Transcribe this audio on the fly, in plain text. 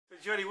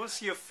Jodi,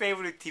 what's your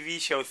favorite TV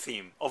show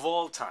theme of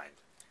all time?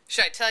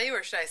 Should I tell you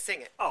or should I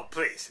sing it? Oh,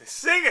 please,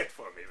 sing it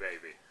for me,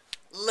 baby.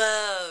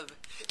 Love,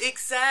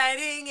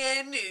 exciting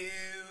and new.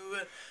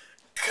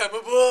 Come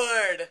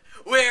aboard,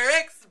 we're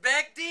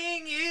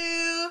expecting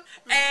you.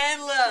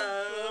 And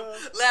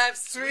love,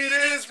 life's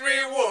sweetest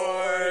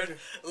reward.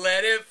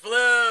 Let it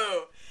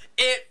flow,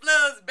 it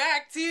flows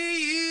back to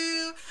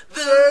you.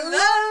 The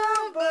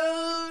love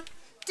boat,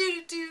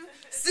 doo-doo-doo.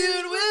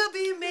 Soon we'll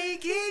be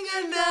making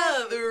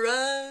another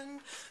run.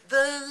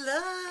 The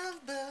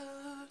love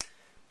boat,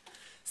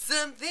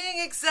 something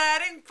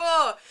exciting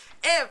for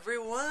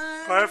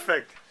everyone.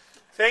 Perfect.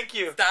 Thank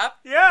you. Stop.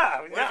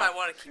 Yeah. What if I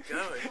want to keep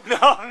going?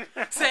 No.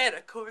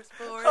 Santa course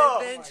for Oh,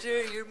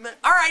 adventure. You're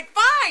all right,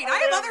 fine.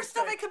 I have other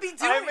stuff I could be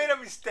doing. I made a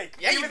mistake.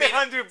 Yeah, Give you me the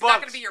made it. $100. It's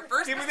not gonna be your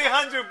first Give me the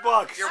mistake.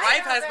 $100. Your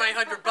wife has my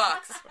 $100. God.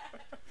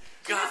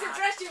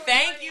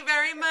 Thank you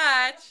very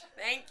much.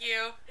 Thank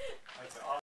you.